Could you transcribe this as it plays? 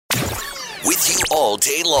with you all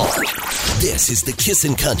day long. This is the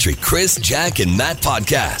Kissin' Country Chris, Jack, and Matt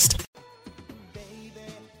podcast.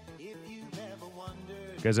 You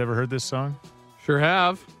guys ever heard this song? Sure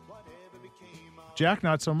have. Jack,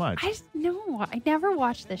 not so much. I never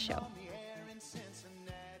watched this show.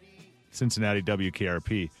 Cincinnati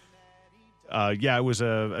WKRP. Yeah, it was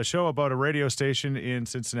a show about a radio station in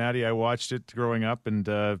Cincinnati. I watched it growing up, and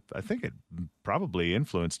I think it probably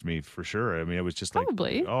influenced me for sure. I mean, it was just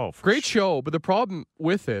Probably. Great show, but the problem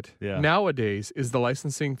with it Yeah. nowadays is the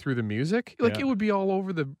licensing through the music. Like, Yeah. it would be all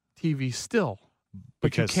over the TV still.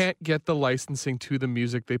 But Because- you can't get the licensing to the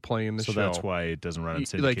music they play in the So show. that's why it doesn't run on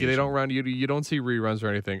syndication. Like, they don't run, you don't see reruns or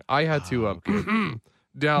anything. I had to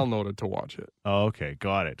download it to watch it. Oh, okay.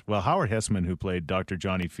 Got it. Well, Howard Hessman, who played Dr.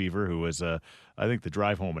 Johnny Fever, who was, I think, the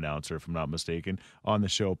drive home announcer, if I'm not mistaken, on the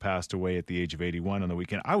show, passed away at the age of 81 on the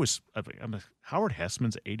weekend. Howard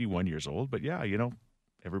Hessman's 81 years old, but yeah,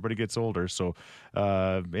 everybody gets older. So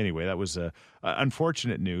anyway, that was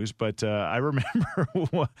unfortunate news. But I remember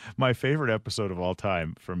my favorite episode of all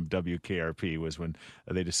time from WKRP was when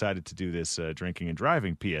they decided to do this drinking and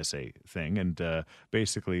driving PSA thing. And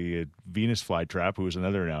basically, Venus Flytrap, who was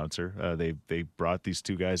another announcer, they brought these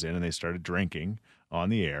two guys in and they started drinking on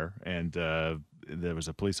the air. And there was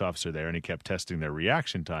a police officer there, and he kept testing their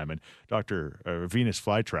reaction time. And Venus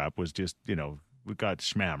Flytrap was just, got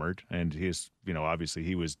schmammered, and obviously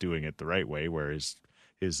he was doing it the right way, whereas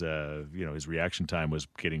his reaction time was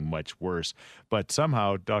getting much worse. But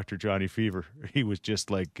somehow Dr. Johnny Fever, he was just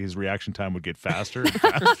like, his reaction time would get faster and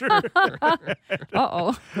faster.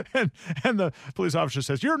 Uh-oh. And the police officer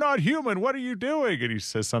says, "You're not human. What are you doing?" And he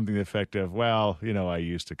says something to the effect of, "Well, I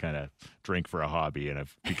used to kind of drink for a hobby, and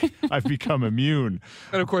I've become immune."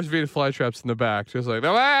 And of course, Venus Flytrap's in the back, just like,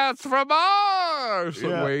 "That's from Mars!"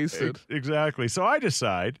 Wasted. Exactly. So I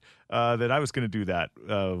decide that I was going to do that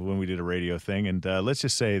when we did a radio thing. And let's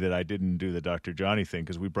just say that I didn't do the Dr. Johnny thing,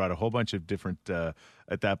 because we brought a whole bunch of different,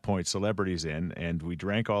 at that point, celebrities in, and we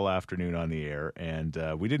drank all afternoon on the air. And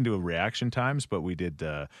we didn't do reaction times, but we did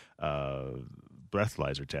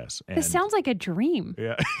breathalyzer tests. And, This sounds like a dream.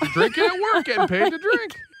 yeah. Drinking at work, getting paid to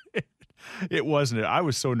drink. It wasn't. I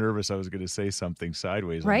was so nervous I was going to say something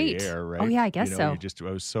sideways on Right. the air, right? Oh, yeah, I guess so.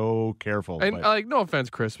 I was so careful. And but- no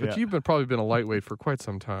offense, Chris, but Yeah. you've probably been a lightweight for quite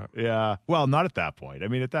some time. yeah. Well, not at that point. I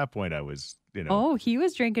mean, at that point, I was, Oh, he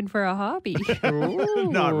was drinking for a hobby.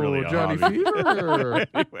 Not really a Johnny hobby. Fever.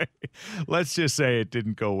 Anyway, let's just say it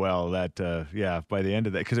didn't go well. That by the end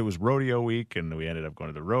of that, because it was rodeo week, and we ended up going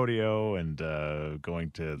to the rodeo and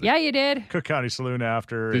going to the Yeah, you did. Cook County Saloon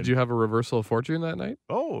after. Did you have a reversal of fortune that night?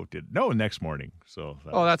 Next morning. So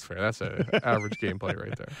That's fair. That's an average gameplay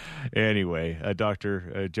right there. anyway,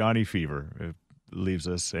 Dr. Johnny Fever leaves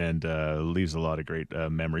us and leaves a lot of great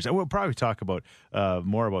memories. And we'll probably talk about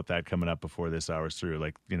more about that coming up before this hour's through.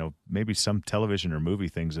 Like, maybe some television or movie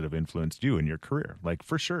things that have influenced you in your career. Like,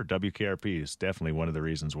 for sure, WKRP is definitely one of the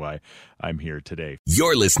reasons why I'm here today.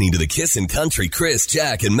 You're listening to the Kissin' Country Chris,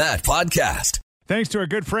 Jack, and Matt podcast. Thanks to our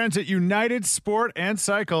good friends at United Sport and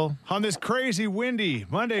Cycle. On this crazy, windy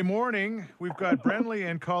Monday morning, we've got Brenly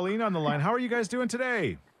and Colleen on the line. How are you guys doing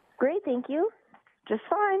today? Great, thank you. Just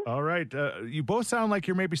fine. All right. You both sound like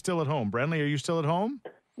you're maybe still at home. Brenly, are you still at home?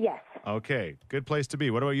 Yes, Okay. Good place to be.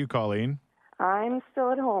 What about you, Colleen? I'm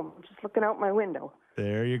still at home, just looking out my window.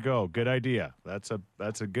 There you go. Good idea. That's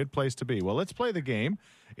a good place to be. Well, let's play the game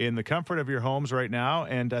in the comfort of your homes right now.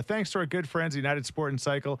 And thanks to our good friends, United Sport and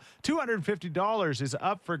Cycle, $250 is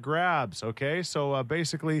up for grabs. Okay, so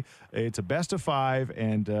basically it's a best of 5,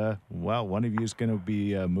 and one of you is going to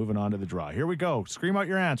be moving on to the draw. Here we go. Scream out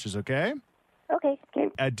your answers. Okay. Okay.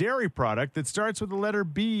 A dairy product that starts with the letter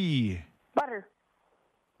B. Butter.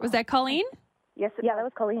 Was that Colleen? Yes, yeah, that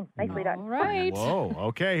was Colleen. Nicely All done. right. Whoa.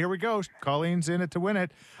 Okay, here we go. Colleen's in it to win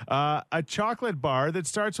it. A chocolate bar that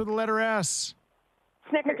starts with the letter S.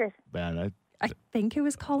 Snickers. Man, I think it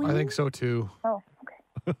was Colleen. I think so too. Oh,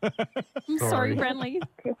 okay. I'm sorry, Brenly.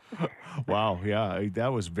 wow. Yeah,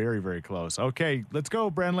 that was very, very close. Okay, let's go,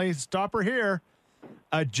 Brenly. Stop her here.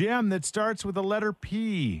 A gem that starts with the letter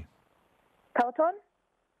P. Peloton.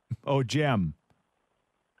 Oh, gem.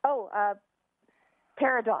 Oh,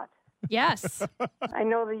 Peridot. Yes. I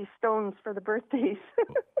know these stones for the birthdays.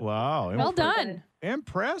 Wow. Well done.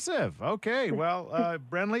 Impressive. Okay, well,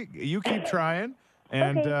 Brenly, you keep trying.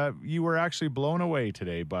 And Okay. you were actually blown away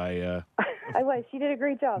today by I was. She did a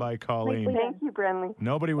great job. by Colleen. Thank you, Brenly.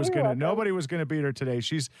 Nobody was You're gonna welcome. beat her today.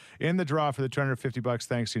 She's in the draw for the $250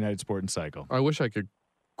 thanks to United Sport and Cycle. I wish I could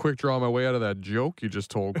quick draw my way out of that joke you just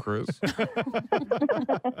told, Chris.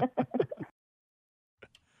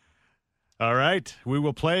 All right. We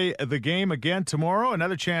will play the game again tomorrow.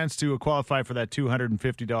 Another chance to qualify for that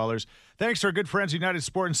 $250. Thanks to our good friends, United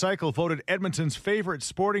Sport and Cycle, voted Edmonton's favorite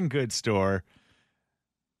sporting goods store.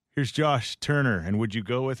 Here's Josh Turner, and Would You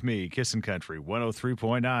Go With Me? Kissin' Country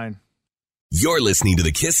 103.9. You're listening to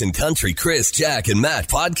the Kissin' Country Chris, Jack, and Matt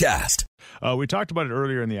podcast. We talked about it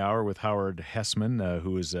earlier in the hour with Howard Hessman,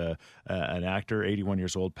 who is an actor, 81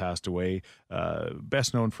 years old, passed away.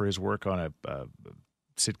 Best known for his work on a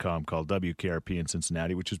sitcom called WKRP in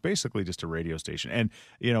Cincinnati, which was basically just a radio station. And,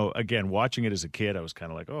 you know, again, watching it as a kid, I was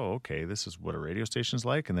kind of like, oh, okay, this is what a radio station's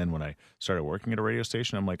like. And then when I started working at a radio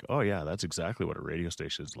station, I'm like, oh, yeah, that's exactly what a radio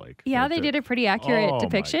station's like. Yeah, Like they did a pretty accurate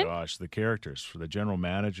depiction. Oh, my gosh. The characters, for the general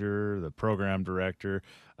manager, the program director,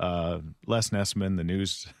 Les Nessman,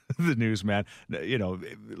 the newsman, you know,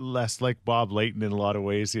 less like Bob Layton in a lot of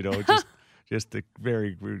ways, you know, just the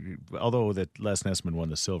although that Les Nessman won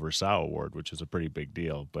the Silver Sow Award, which is a pretty big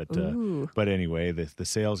deal. But anyway, the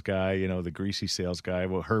sales guy, you know, the greasy sales guy,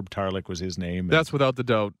 well, Herb Tarlick was his name. That's without the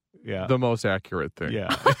doubt the most accurate thing.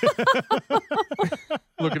 Yeah.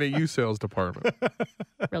 Looking at you, sales department.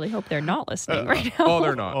 Really hope they're not listening right now. Oh,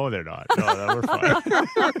 they're not. Oh, they're not. No, we're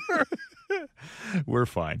fine. We're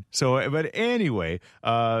fine. So, but anyway,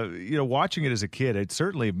 you know, watching it as a kid, it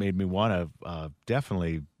certainly made me want to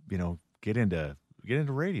definitely, you know, get into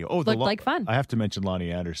radio. Oh, Looked like fun. I have to mention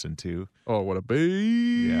Lonnie Anderson too. Oh, what a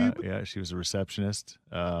babe. Yeah, she was a receptionist.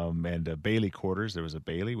 And Bailey Quarters, there was a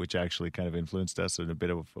Bailey, which actually kind of influenced us in a bit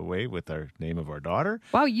of a way with our name of our daughter.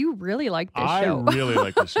 Wow, you really like this show. I really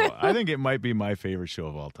like the show. I think it might be my favorite show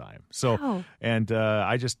of all time. So, Wow. and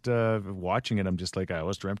I just, watching it, I'm just like, I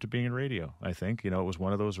always dreamt of being in radio. I think, you know, it was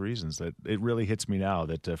one of those reasons that it really hits me now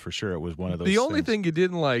that for sure it was one of those The only thing you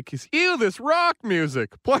didn't like is, ew, this rock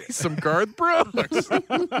music. Play some Garth Brooks.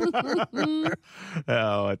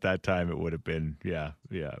 Oh, at that time it would have been,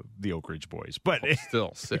 the Oak Ridge Boys. But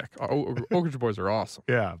Still sick. Oak Ridge Boys are awesome.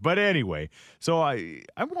 yeah, but anyway, so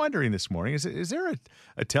I'm wondering this morning, is there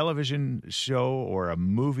a television show or a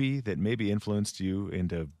movie that maybe influenced you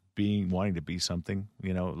into wanting to be something,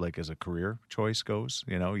 you know, like as a career choice goes?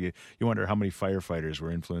 You know, you wonder how many firefighters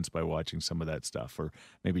were influenced by watching some of that stuff, or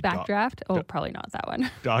maybe Backdraft? Probably not that one.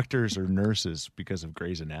 doctors or nurses because of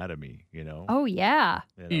Grey's Anatomy, you know? Oh, yeah.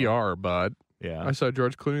 You know? ER, bud. Yeah. I saw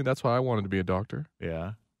George Clooney. That's why I wanted to be a doctor.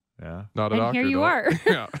 Yeah. Not a And doctor. here you though. are.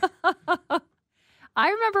 Yeah. I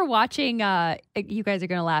remember watching, you guys are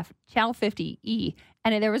going to laugh, Channel 50E.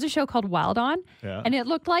 And there was a show called Wild On. Yeah. And it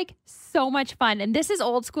looked like so much fun. And this is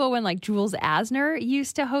old school when like Jules Asner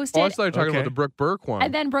used to host Oh, I it. thought you were talking Okay. about the Brooke Burke one.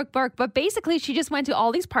 And then Brooke Burke. But basically, she just went to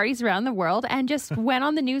all these parties around the world and just went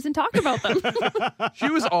on the news and talked about them.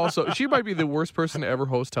 She might be the worst person to ever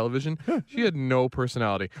host television. She had no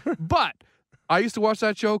personality. But I used to watch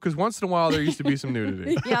that show because once in a while there used to be some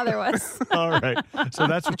nudity. Yeah, there was. All right. So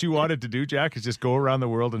that's what you wanted to do, Jack, is just go around the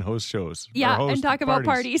world and host shows. Yeah, Or host and talk about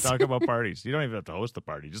parties. Talk about parties. You don't even have to host the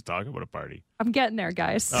party. Just talk about a party. I'm getting there,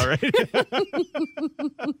 guys. All right.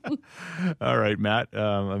 All right, Matt.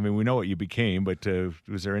 I mean, we know what you became, but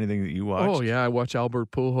was there anything that you watched? Oh, yeah. I watch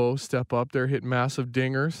Albert Pujols step up there, hit massive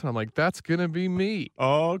dingers. I'm like, that's going to be me.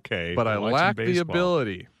 Oh, okay. But I Watching lack the baseball.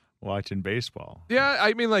 ability. Watching baseball. Yeah,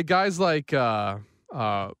 I mean, like guys like the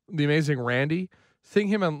Amazing Randy, seeing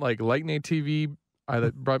him on like Lightning TV,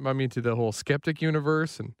 that brought me into the whole skeptic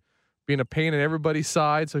universe and being a pain in everybody's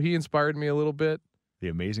side. So he inspired me a little bit. The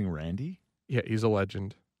Amazing Randy? Yeah, he's a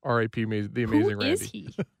legend. R.I.P. The Amazing Who Randy. is he?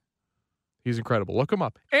 He's incredible. Look him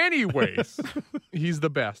up. Anyways, he's the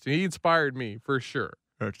best. He inspired me for sure.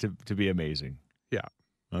 Or to be amazing? Yeah.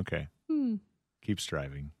 Okay. Hmm. Keep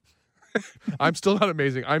striving. I'm still not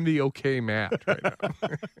amazing. I'm the okay Matt right now.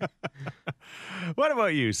 What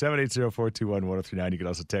about you? 780-421-1039. You can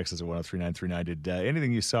also text us at 103939. Did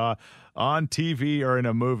anything you saw on TV or in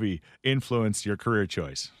a movie influence your career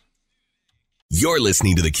choice? You're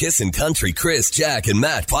listening to the Kissin' Country Chris, Jack, and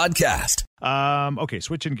Matt podcast. Okay,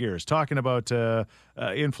 switching gears, talking about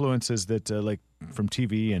influences that, like from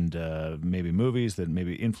TV and maybe movies that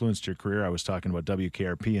maybe influenced your career. I was talking about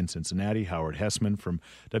WKRP in Cincinnati. Howard Hessman from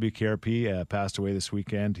WKRP passed away this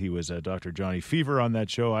weekend. He was Dr. Johnny Fever on that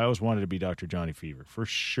show. I always wanted to be Dr. Johnny Fever, for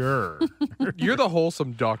sure. You're the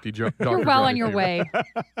wholesome Dr. You're well on your Fever. way.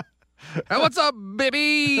 Hey, what's up,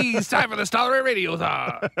 baby? It's time for the Stollery Radio.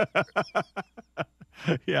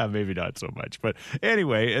 Yeah, maybe not so much. But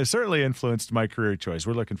anyway, it certainly influenced my career choice.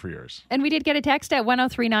 We're looking for yours. And we did get a text at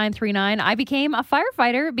 103939. I became a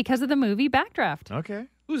firefighter because of the movie Backdraft. Okay.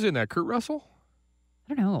 Who's in that? Kurt Russell?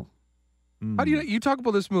 I don't know. How do you talk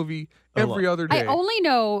about this movie A every lot. other day? I only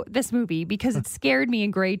know this movie because it scared me in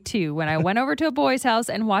grade 2 when I went over to a boy's house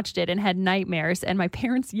and watched it and had nightmares, and my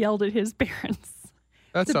parents yelled at his parents.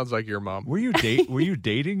 That sounds like your mom. Were you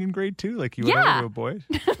dating in grade 2? Like you went Yeah. over to a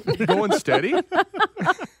boy? Going steady?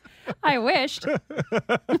 I wished.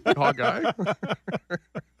 Hot guy?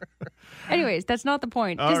 Anyways, that's not the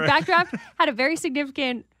point. All This right. backdraft had a very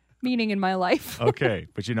significant meaning in my life. Okay,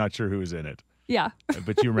 but you're not sure who was in it. Yeah.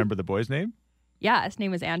 But you remember the boy's name? Yeah, his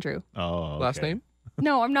name was Andrew. Oh, okay. Last name?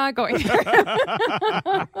 No, I'm not going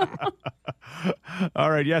there.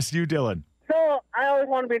 All right. Yes, you, Dylan. So I always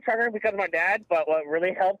wanted to be a trucker because of my dad, but what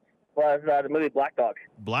really helped was the movie Black Dog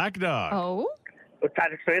Black Dog. Oh? with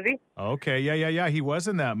Patrick Swayze. Okay. Yeah. He was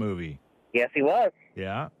in that movie. Yes, he was.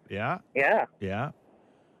 Yeah. Yeah.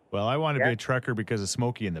 Well, I want to be Yeah. a trucker because of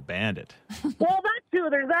Smokey and the Bandit. Well, that too.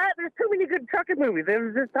 There's that. There's too many good trucker movies. It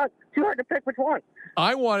was just too hard to pick which one.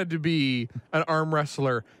 I wanted to be an arm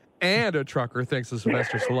wrestler and a trucker thanks to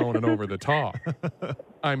Sylvester Stallone and Over the Top.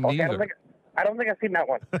 I'm Okay, neither. I don't think I've seen that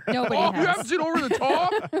one. Nobody Oh, you has. haven't seen Over the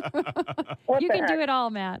Top? What You the can heck? do it all,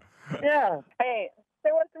 Matt. Yeah. Hey,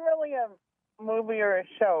 there wasn't really a movie or a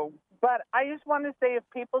show, but I just want to say if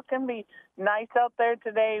people can be nice out there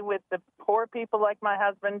today with the poor people like my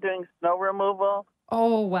husband doing snow removal.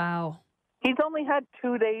 Oh, wow. He's only had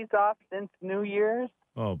 2 days off since New Year's,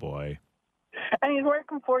 Oh, boy. and he's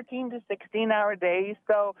working 14 to 16-hour days.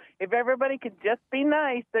 So if everybody could just be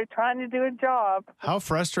nice, they're trying to do a job. How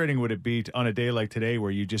frustrating would it be on a day like today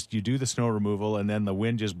where you do the snow removal and then the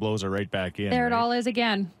wind just blows it right back in? There it right? all is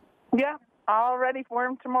again. Yeah, all ready for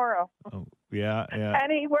him tomorrow. Oh, yeah.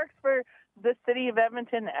 And he works for the city of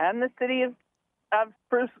Edmonton and the city of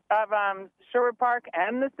Sherwood Park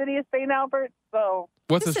and the city of St. Albert. So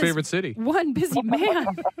What's This his is- favorite city? One busy man.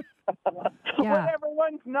 Yeah. whatever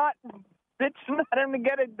one's not bitching at him to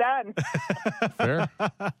get it done. Fair.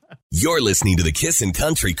 You're listening to the Kissin'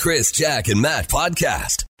 Country Chris, Jack, and Matt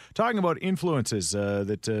podcast. Talking about influences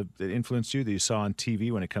that influenced you that you saw on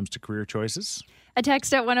TV when it comes to career choices. A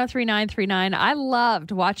text at 103939. I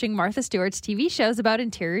loved watching Martha Stewart's TV shows about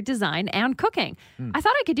interior design and cooking. I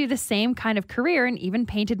thought I could do the same kind of career and even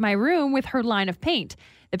painted my room with her line of paint.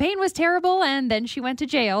 The paint was terrible, and then she went to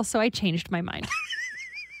jail, so I changed my mind.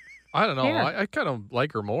 I don't know. Fair. I kind of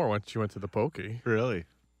like her more when she went to the pokey. Really?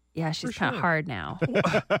 Yeah, she's For kind of sure. hard now.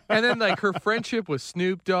 And then like her friendship with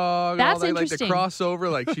Snoop Dogg. That's and all that, like the interesting. crossover,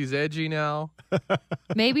 like she's edgy now.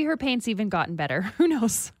 Maybe her paint's even gotten better. Who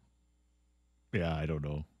knows? Yeah, I don't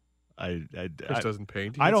know. Chris doesn't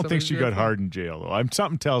paint. He I gets don't think somebody's she got girlfriend. hard in jail, though.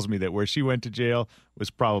 Something tells me that where she went to jail was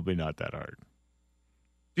probably not that hard.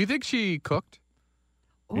 Do you think she cooked?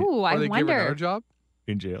 Ooh, Or I they gave her another wonder. job?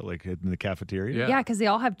 In jail, like in the cafeteria? Yeah. Yeah, because they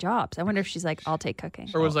all have jobs. I wonder if she's like, I'll take cooking.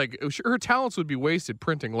 Or was like her talents would be wasted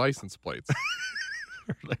printing license plates.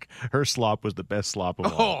 Like her slop was the best slop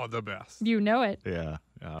of all. Oh, the best. You know it. Yeah.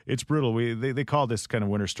 It's brutal. They call this kind of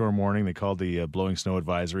winter storm warning. They call the blowing snow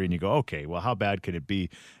advisory, and you go, okay, well, how bad could it be?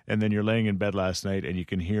 And then you're laying in bed last night, and you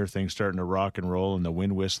can hear things starting to rock and roll, and the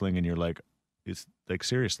wind whistling, and you're like, it's like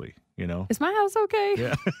seriously, you know? Is my house okay?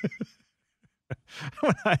 Yeah.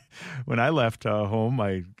 when I left home,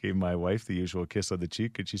 I gave my wife the usual kiss on the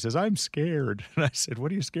cheek, and she says, "I'm scared." And I said, "What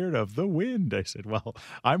are you scared of?" "The wind." I said, "Well,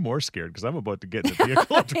 I'm more scared because I'm about to get in the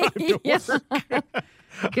vehicle and drive to Yeah. work."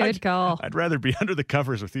 Good call. I'd rather be under the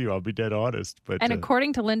covers with you. I'll be dead honest. But And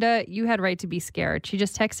according to Linda, you had right to be scared. She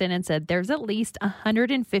just texted in and said, there's at least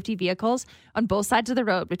 150 vehicles on both sides of the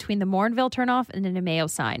road between the Morinville turnoff and the Nemeo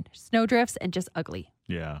sign. Snow drifts and just ugly.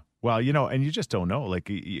 yeah. Well, you know, and you just don't know. Like,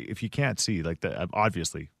 if you can't see, like,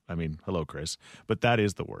 obviously, I mean, hello, Chris, but that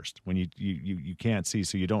is the worst when you can't see,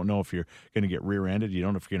 so you don't know if you're going to get rear-ended. You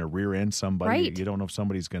don't know if you're going to rear-end somebody. Right. You don't know if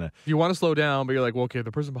somebody's going to. You want to slow down, but you're like, well, okay,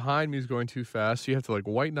 the person behind me is going too fast. So you have to like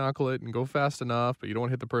white knuckle it and go fast enough, but you don't want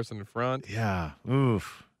to hit the person in front. Yeah.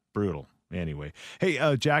 Oof. Brutal. Anyway,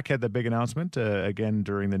 hey, Jack had the big announcement again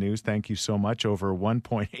during the news. Thank you so much. Over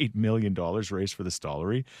 $1.8 million raised for the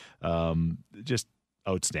Stollery. Just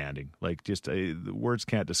outstanding. Like, just words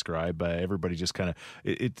can't describe. Everybody just kind of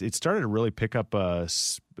it started to really pick up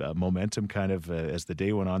momentum kind of as the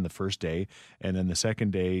day went on. The first day, and then the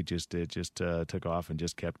second day it just took off and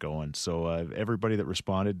just kept going. So everybody that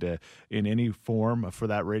responded in any form for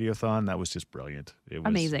that radiothon, that was just brilliant. It was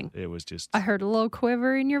Amazing. It was just. I heard a little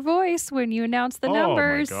quiver in your voice when you announced the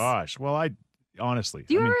numbers. Oh my gosh! Well, I honestly,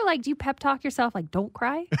 Do you I mean, ever do you pep talk yourself like, don't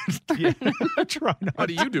cry? yeah, try not. How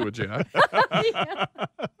do you do it, Jack?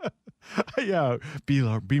 Yeah,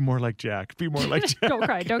 be more like Jack. Be more like Jack. Don't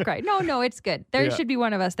cry. Don't cry. No, it's good. There Yeah. should be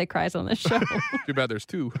one of us that cries on this show. Too bad there's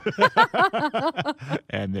two.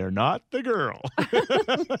 And they're not the girl.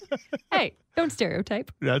 Hey, don't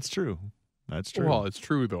stereotype. That's true. That's true. Well, it's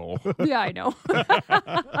true, though. Yeah, I know.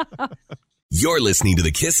 You're listening to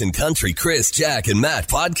the Kissin' Country Chris, Jack, and Matt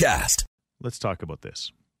podcast. Let's talk about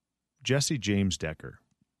this. Jesse James Decker,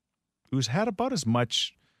 who's had about as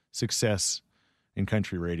much success in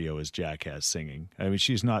country radio as Jack has singing. I mean,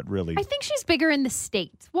 she's not really I think she's bigger in the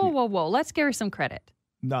States. Whoa. Let's give her some credit.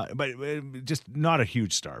 just not a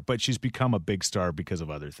huge star, but she's become a big star because of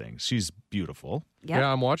other things. She's beautiful. Yep.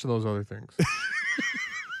 Yeah, I'm watching those other things.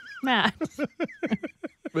 Matt.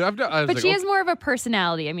 But She has more of a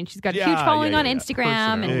personality. I mean, she's got a huge following on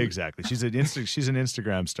Instagram. And Exactly. She's an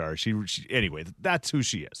Instagram star. She anyway, that's who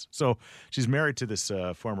she is. So she's married to this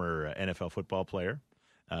former NFL football player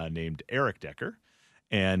named Eric Decker.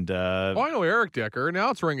 And I know Eric Decker. Now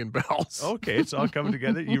it's ringing bells. okay, it's all coming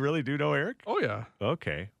together. You really do know Eric? Oh, yeah.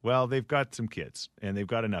 Okay. Well, they've got some kids, and they've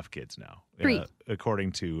got enough kids now. 3.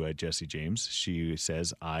 According to Jesse James, she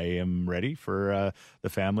says, I am ready for the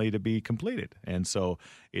family to be completed. And so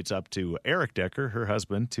it's up to Eric Decker, her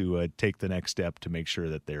husband, to take the next step to make sure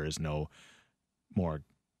that there is no more.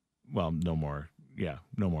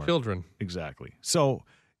 Children. Exactly. So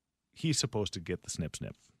he's supposed to get the snip.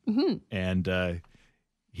 Mhm. And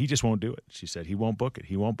he just won't do it. She said he won't book it.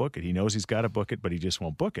 He won't book it. He knows he's got to book it, but he just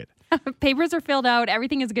won't book it. papers are filled out.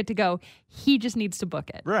 Everything is good to go. He just needs to book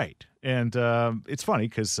it. Right. And it's funny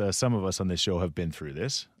because some of us on this show have been through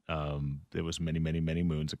this. It was many, many, many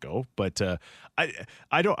moons ago. But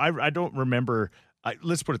I don't remember.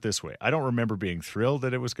 Let's put it this way. I don't remember being thrilled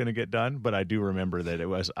that it was going to get done, but I do remember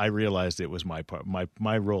that I realized it was my part,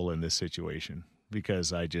 my role in this situation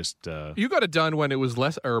because I just. You got it done when it was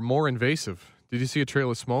less or more invasive. Did you see a trail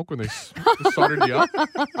of smoke when they soldered you up?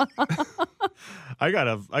 I got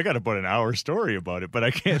about an hour story about it, but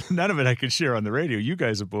I can't. None of it I can share on the radio. You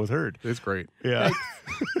guys have both heard. It's great. Yeah.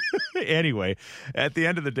 Anyway, at the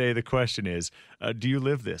end of the day, the question is, do you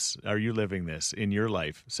live this? Are you living this in your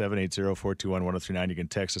life? 780-421-1039. You can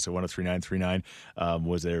text us at 103939.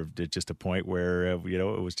 Was there just a point where, it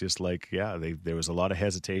was just like, there was a lot of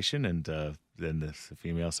hesitation, and then the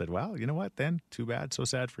female said, well, you know what, then? Too bad, so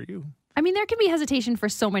sad for you. I mean, there can be hesitation for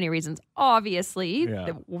so many reasons. Obviously, Yeah.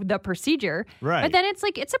 the procedure. Right. But then it's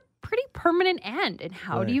like, it's a pretty permanent end. And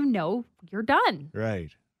how do you know you're done? Right.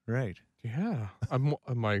 Yeah,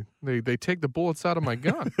 they take the bullets out of my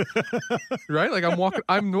gun, right? Like I'm walking.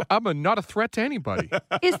 I'm not a threat to anybody.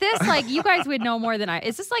 Is this like, you guys would know more than I,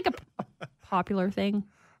 is this like a popular thing?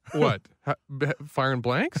 What? Firing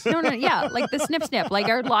blanks? No, yeah, like the snip. Like,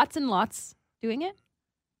 are lots and lots doing it?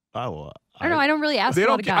 Oh, well, I don't know. I don't really ask They a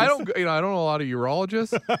lot don't. of guys. I don't know a lot of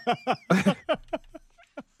urologists.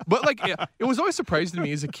 But like, it was always surprising to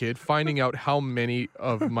me as a kid finding out how many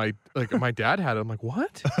of my dad had. I'm like,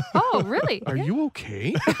 what? Oh, really? Are you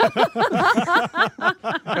okay?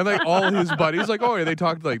 And like all his buddies, like, oh yeah, they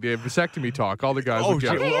talked like they have vasectomy talk. All the guys. Oh, would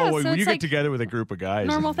get, yeah, so when it's you like get together with a group of guys.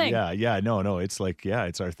 normal thing. Yeah, no, it's like,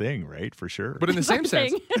 it's our thing, right? For sure. But in the same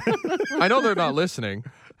sense, I know they're not listening,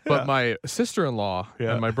 but Yeah. my sister-in-law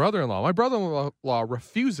Yeah. and my brother-in-law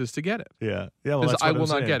refuses to get it. Yeah. Well, Because that's I what will I'm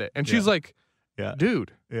not saying. get it. And Yeah. she's like, yeah.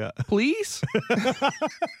 dude, Yeah. please?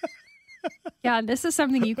 Yeah, and this is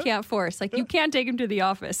something you can't force. Like, you can't take him to the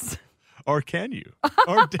office. Or can you?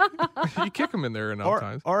 Or, You kick them in there enough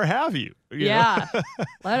times. or have you? You know? Yeah.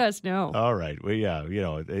 Let us know. All right. Well, yeah.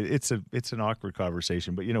 It's an awkward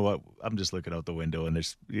conversation, but you know what? I'm just looking out the window, and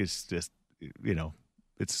it's just it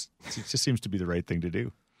just seems to be the right thing to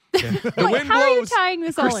do. The Wait, wind how are you blows. tying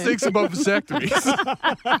this all Chris in? thinks about vasectomies.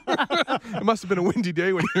 It must have been a windy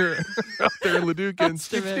day when you're out there in Leduc and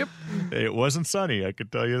skip. It wasn't sunny, I can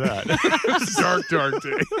tell you that. Dark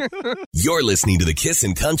day. You're listening to the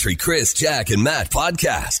Kissin' Country Chris, Jack, and Matt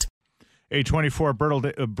podcast. 824,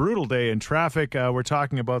 brutal day in traffic. We're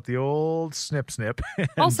talking about the old snip.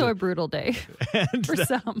 Also a brutal day and for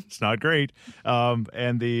some. it's not great.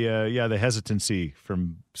 And the hesitancy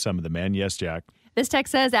from some of the men. Yes, Jack. This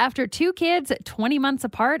text says, after 2 kids, 20 months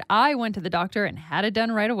apart, I went to the doctor and had it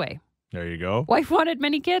done right away. There you go. Wife wanted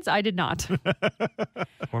many kids. I did not.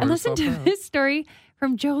 And listen to this story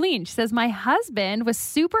from Jolene. She says, my husband was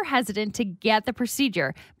super hesitant to get the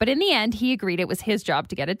procedure, but in the end, he agreed it was his job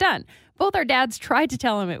to get it done. Both our dads tried to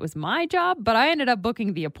tell him it was my job, but I ended up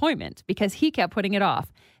booking the appointment because he kept putting it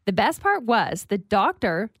off. The best part was the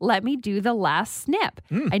doctor let me do the last snip.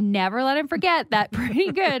 I never let him forget that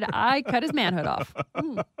pretty good. I cut his manhood off.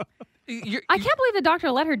 I can't believe the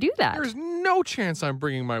doctor let her do that. There's no chance I'm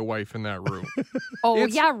bringing my wife in that room. Oh,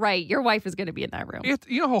 yeah, right. Your wife is going to be in that room.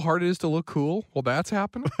 You know how hard it is to look cool? Well, that's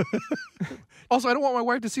happening. Also, I don't want my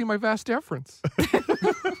wife to see my vas deferens.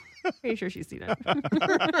 Are you sure she's seen it?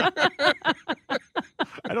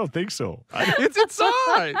 I don't think so. It's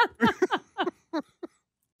inside.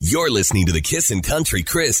 You're listening to the Kissin' Country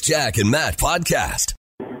Chris, Jack, and Matt podcast.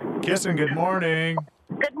 Kissin', good morning.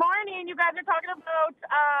 Good morning. You guys are talking about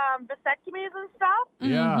vasectomies and stuff?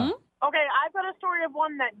 Yeah. Okay, I've got a story of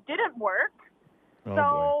one that didn't work. Oh,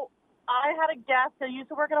 So I had a guest that used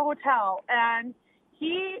to work at a hotel, and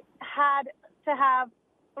he had to have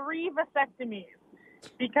 3 vasectomies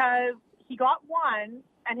because he got one,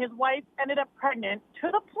 and his wife ended up pregnant to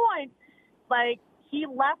the point, like, he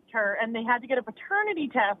left her, and they had to get a paternity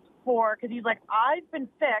test because he's like, I've been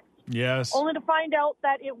fixed, yes. only to find out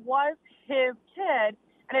that it was his kid,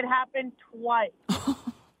 and it happened twice.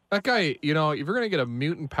 That guy, you know, if you're going to get a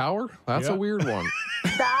mutant power, that's a weird one.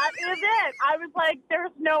 That is it. I was like,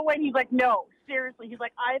 there's no way. He's like, no, seriously. He's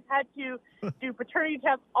like, I've had to do paternity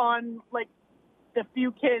tests on, like, the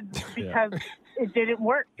few kids because it didn't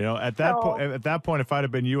work. You know, at that point, if I'd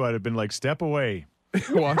have been you, I'd have been like, step away.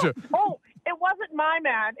 Watch it. Oh, it wasn't my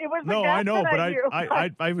man. It was the No, guest I know, that but I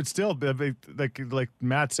knew. I would still be like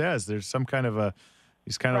Matt says. There's some kind of a.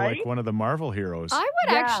 He's kind of like Right? one of the Marvel heroes. I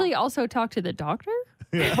would Yeah. actually also talk to the doctor.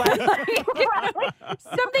 Right?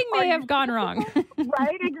 Something may have gone wrong.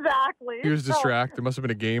 Right, exactly. He was So, distracted. There must have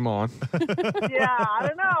been a game on. yeah, I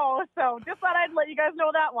don't know. So just thought I'd let you guys know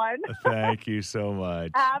that one. Thank you so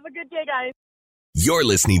much. Have a good day, guys. You're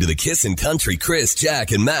listening to the Kissin' Country Chris,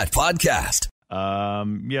 Jack, and Matt podcast.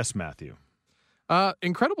 Yes, Matthew.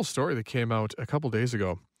 Incredible story that came out a couple days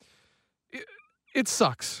ago. It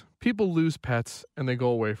sucks. People lose pets and they go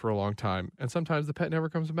away for a long time. And sometimes the pet never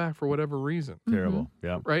comes back for whatever reason. Terrible.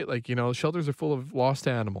 Yep. Right? Like, you know, shelters are full of lost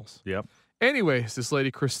animals. Yep. Anyways, this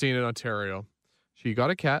lady, Christine in Ontario, she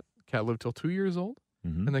got a cat. Cat lived till 2 years old.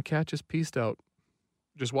 Mhm. And the cat just pieced out.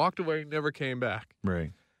 Just walked away, never came back.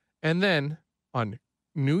 Right. And then on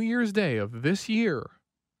New Year's Day of this year,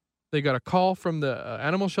 they got a call from the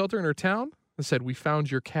animal shelter in her town that said, we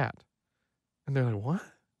found your cat. And they're like, what?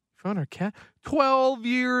 Found our cat? 12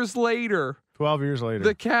 years later, 12 years later.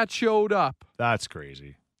 the cat showed up. That's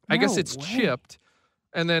crazy. I guess No it's way. chipped.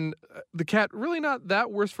 And then the cat, really not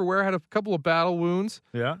that worse for wear, had a couple of battle wounds.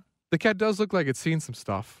 Yeah. The cat does look like it's seen some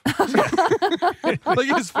stuff. like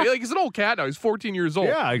he's an old cat now. He's 14 years old.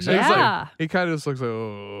 Yeah, And exactly. he's Yeah. like, he kind of just looks like,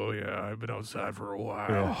 oh, yeah, I've been outside for a while.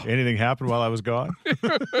 Yeah. Anything happened while I was gone?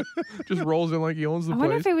 Just rolls in like he owns the I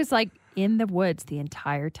wonder place. if it was like in the woods the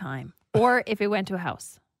entire time, or if it went to a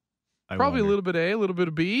house. I Probably wonder. a little bit A, a little bit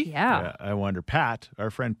of B. Yeah. Yeah, I wonder. Pat, our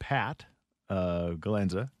friend Pat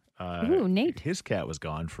Galenza. Ooh, Nate. His cat was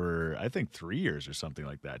gone for, I think, 3 years or something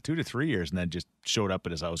like that. 2 to 3 years, and then just showed up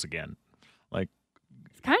at his house again. Like,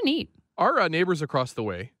 It's kind of neat. Our neighbors across the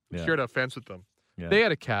way, Yeah. shared a fence with them. yeah. They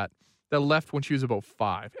had a cat that left when she was about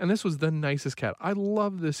 5. And this was the nicest cat. I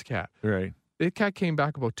love this cat. Right. The cat came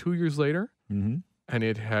back about 2 years later, Mm-hmm. and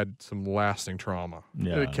it had some lasting trauma.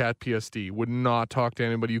 Yeah. The cat PSD would not talk to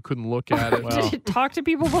anybody. You couldn't look at it. Well- Did it talk to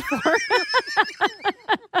people before?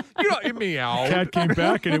 You know, it meowed. Cat came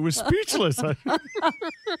back, and it was speechless. It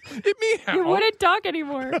you meowed. wouldn't talk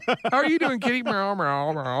anymore. How are you doing, kitty? Meow,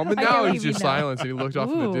 meow, meow. But I now can't he's believe you just know. silence, and he looked off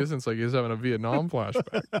in the Ooh. distance like he's having a Vietnam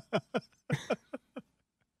flashback.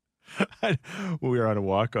 We were on a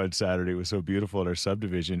walk on Saturday. It was so beautiful in our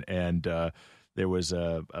subdivision, and there was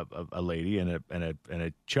a lady and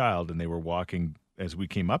a child, and they were walking as we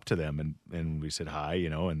came up to them, and we said hi, you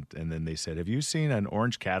know, and then they said, "Have you seen an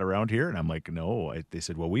orange cat around here?" And I'm like, "No." They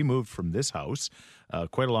said, "Well, we moved from this house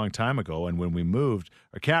quite a long time ago, and when we moved,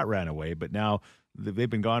 our cat ran away, but now." They've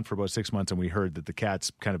been gone for about 6 months, and we heard that the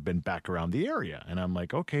cat's kind of been back around the area. And I'm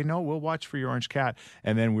like, okay, no, we'll watch for your orange cat.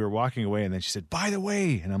 And then we were walking away, and then she said, "By the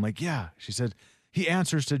way," and I'm like, "Yeah." She said, "He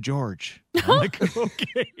answers to George." I'm like,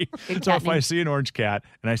 okay. Good So cat if I name. see an orange cat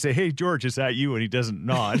and I say, "Hey, George, is that you?" and he doesn't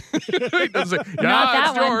nod, He doesn't say, Not yeah,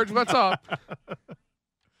 it's that one. George. What's up?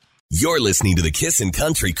 You're listening to the Kissin'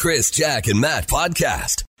 Country Chris, Jack, and Matt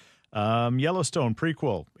podcast. Yellowstone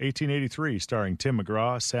prequel, 1883, starring Tim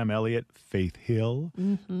McGraw, Sam Elliott, Faith Hill.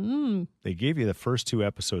 Mm-hmm. They gave you the first 2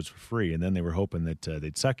 episodes for free, and then they were hoping that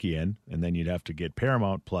they'd suck you in, and then you'd have to get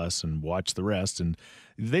Paramount Plus and watch the rest. And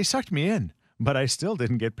they sucked me in. but I still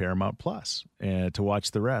didn't get Paramount Plus to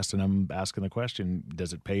watch the rest. And I'm asking the question: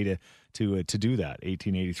 does it pay to do that?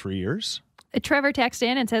 1883 years. Trevor texts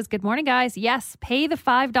in and says, "Good morning, guys. Yes, pay the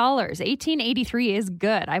 $5. 1883 is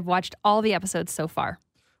good. I've watched all the episodes so far."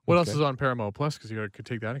 What else is on Paramount Plus? Because you could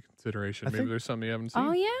take that into consideration. Maybe think- there's something you haven't seen.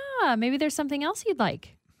 Oh, yeah. Maybe there's something else you'd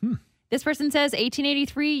like. This person says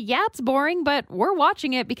 1883, yeah, it's boring, but we're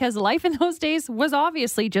watching it because life in those days was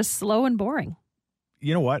obviously just slow and boring.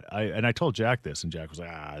 You know what? I told Jack this, and Jack was like,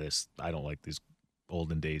 I don't like these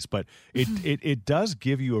olden days. But it does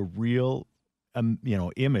give you a real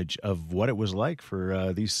image of what it was like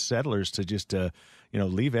for these settlers to just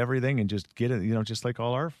leave everything and just get it, just like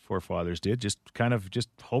all our forefathers did, just kind of just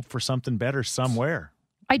hope for something better somewhere.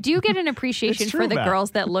 I do get an appreciation It's true, for the Matt.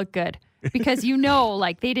 girls that look good because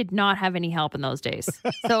like they did not have any help in those days.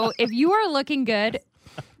 So if you are looking good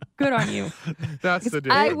on you. That's the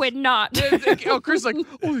difference. I would not. Chris is like,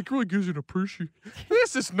 it really gives you an appreciation.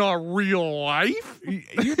 This is not real life. I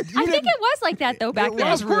think it was like that though back It then.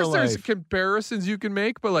 was Of course, real there's life. comparisons you can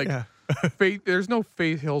make, but Faith, there's no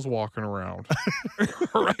Faith Hills walking around.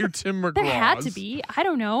 Right, or Tim McGraw. There had to be. I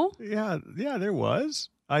don't know. Yeah, there was.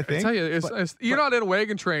 I think. I tell you, you're not in a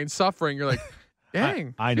wagon train suffering. You're like,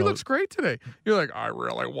 dang, I he know. looks great today. You're like, I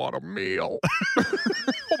really want a meal. Hope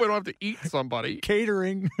I don't have to eat somebody.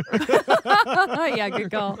 Catering. Yeah,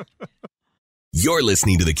 good call. You're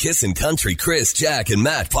listening to the Kissin' Country Chris, Jack, and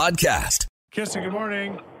Matt podcast. Kissing, good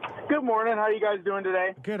morning. Good morning. How are you guys doing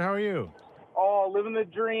today? Good, how are you? Oh, living the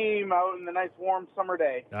dream out in the nice warm summer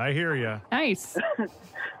day. I hear you. Nice.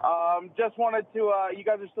 Just wanted to, you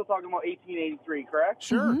guys are still talking about 1883, correct?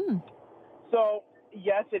 Sure. So,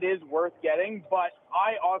 yes, it is worth getting, but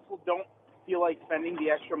I also don't feel like spending the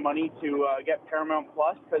extra money to get Paramount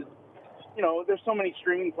Plus because, there's so many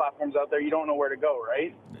streaming platforms out there, you don't know where to go,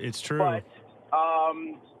 right? It's true. But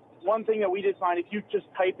one thing that we did find, if you just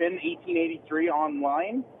type in 1883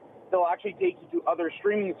 online, they'll actually take you to other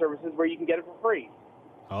streaming services where you can get it for free.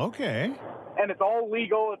 Okay. And it's all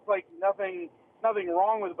legal. It's like nothing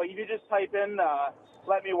wrong with it. But if you just type in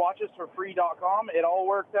let me watch this for free.com, it all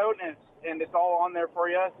works out and it's all on there for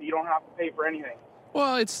you, so you don't have to pay for anything.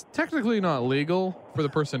 Well, it's technically not legal for the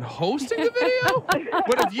person hosting the video,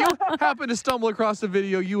 but if you happen to stumble across the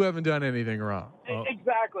video, you haven't done anything wrong.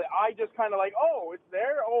 Exactly. I just kind of like, it's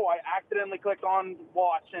there. Oh, I accidentally clicked on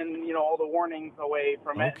watch and, all the warnings away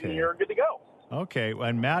from it, and Okay. you're good to go. Okay,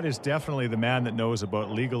 and Matt is definitely the man that knows about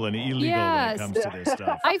legal and illegal Yes. when it comes to this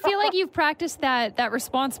stuff. I feel like you've practiced that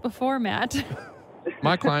response before, Matt.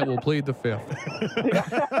 My client will plead the fifth.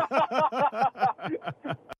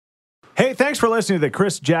 Hey, thanks for listening to the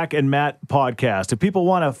Chris, Jack, and Matt podcast. If people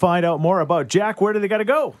want to find out more about Jack, where do they got to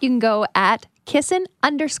go? You can go at kissin_Jack,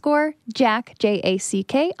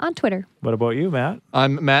 JACK, on Twitter. What about you, Matt?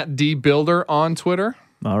 I'm Matt D. Builder on Twitter.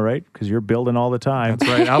 All right, because you're building all the time.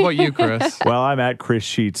 That's right. How about you, Chris? Well, I'm at Chris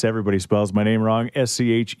Sheets. Everybody spells my name wrong,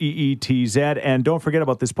 SCHEETZ. And don't forget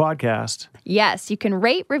about this podcast. Yes, you can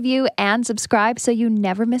rate, review, and subscribe so you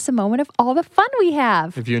never miss a moment of all the fun we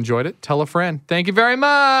have. If you enjoyed it, tell a friend. Thank you very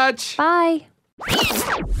much. Bye.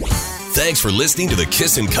 Thanks for listening to the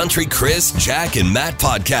Kissin' Country Chris, Jack, and Matt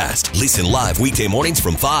podcast. Listen live weekday mornings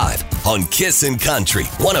from 5 on Kissin' Country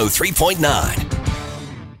 103.9.